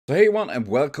So hey everyone, and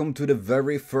welcome to the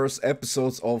very first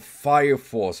episodes of Fire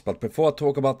Force. But before I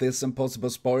talk about this and possible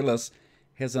spoilers,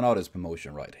 here's an artist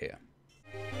promotion right here.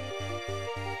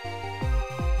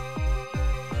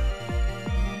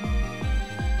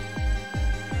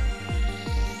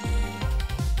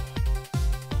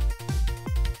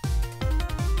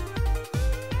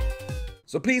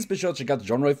 So please be sure to check out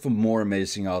Yonrei for more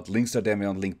amazing art. Links to demo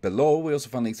on link below. We also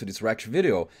find links to this reaction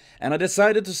video. And I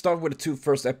decided to start with the two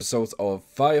first episodes of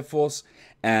Fire Force.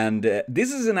 And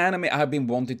this is an anime I've been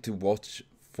wanting to watch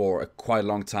for a quite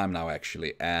long time now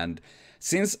actually. And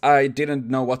since I didn't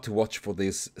know what to watch for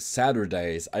these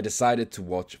Saturdays, I decided to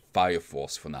watch Fire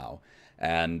Force for now.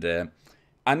 And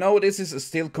I know this is a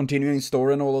still continuing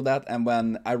story and all of that. And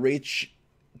when I reach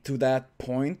to that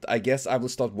point, I guess I will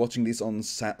start watching this on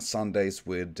Sundays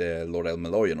with Lord El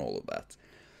Meloy and all of that.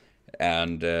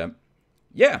 And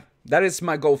yeah, that is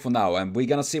my goal for now. And we're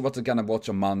gonna see what we're gonna watch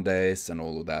on Mondays and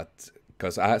all of that.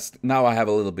 Because now I have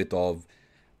a little bit of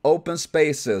open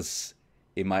spaces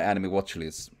in my anime watch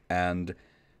list. And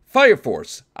Fire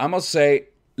Force, I must say,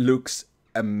 looks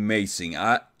amazing.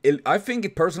 I think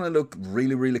it personally looked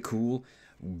really cool.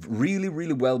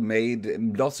 Really well made.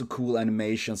 Lots of cool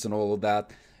animations and all of that.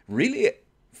 Really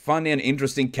funny and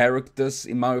interesting characters,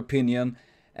 in my opinion,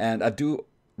 and I do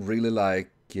really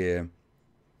like the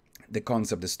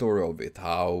concept, the story of it.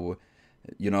 How,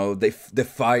 you know, the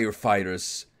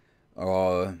firefighters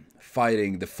are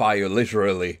fighting the fire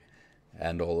literally,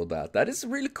 and all of that. That is a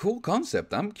really cool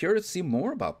concept. I'm curious to see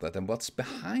more about that and what's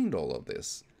behind all of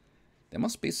this. There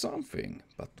must be something,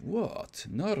 but what?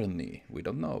 Nani? We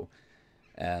don't know.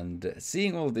 And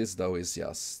seeing all this though is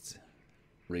just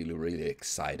really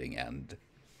exciting and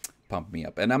pumped me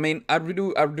up. And I mean, I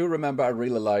do remember I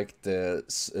really liked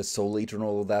Soul Eater and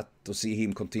all of that. To see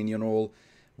him continue and all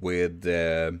with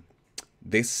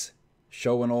this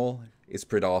show and all is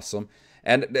pretty awesome.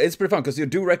 And it's pretty fun because you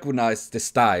do recognize the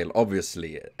style,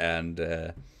 obviously,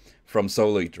 and from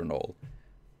Soul Eater and all.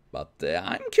 But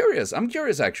I'm curious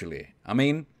actually. I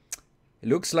mean, it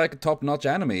looks like a top-notch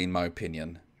anime in my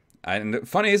opinion. And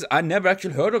funny is, I never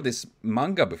actually heard of this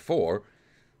manga before.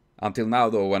 Until now,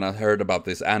 though, when I heard about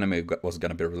this anime was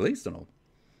gonna be released and all.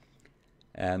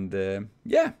 And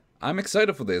yeah, I'm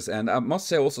excited for this. And I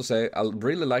must also say, I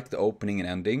really like the opening and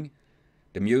ending.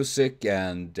 The music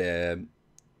and the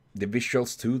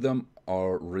visuals to them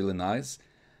are really nice.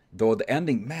 Though the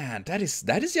ending, man, that is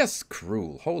just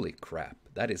cruel. Holy crap.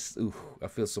 That is, I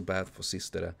feel so bad for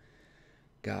Sister.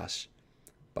 Gosh.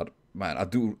 But man, I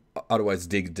do otherwise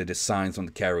dig the designs on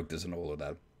the characters and all of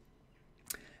that.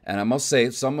 And I must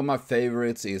say, some of my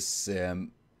favorites is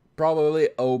probably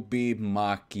Obi,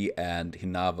 Maki, and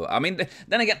Hinavo. I mean,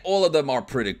 then again, all of them are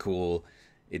pretty cool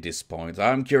at this point.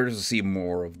 I'm curious to see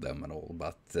more of them and all.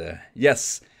 But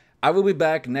yes, I will be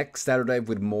back next Saturday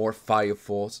with more Fire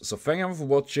Force. So thank you for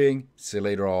watching. See you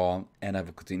later on, and have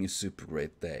a continued super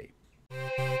great day.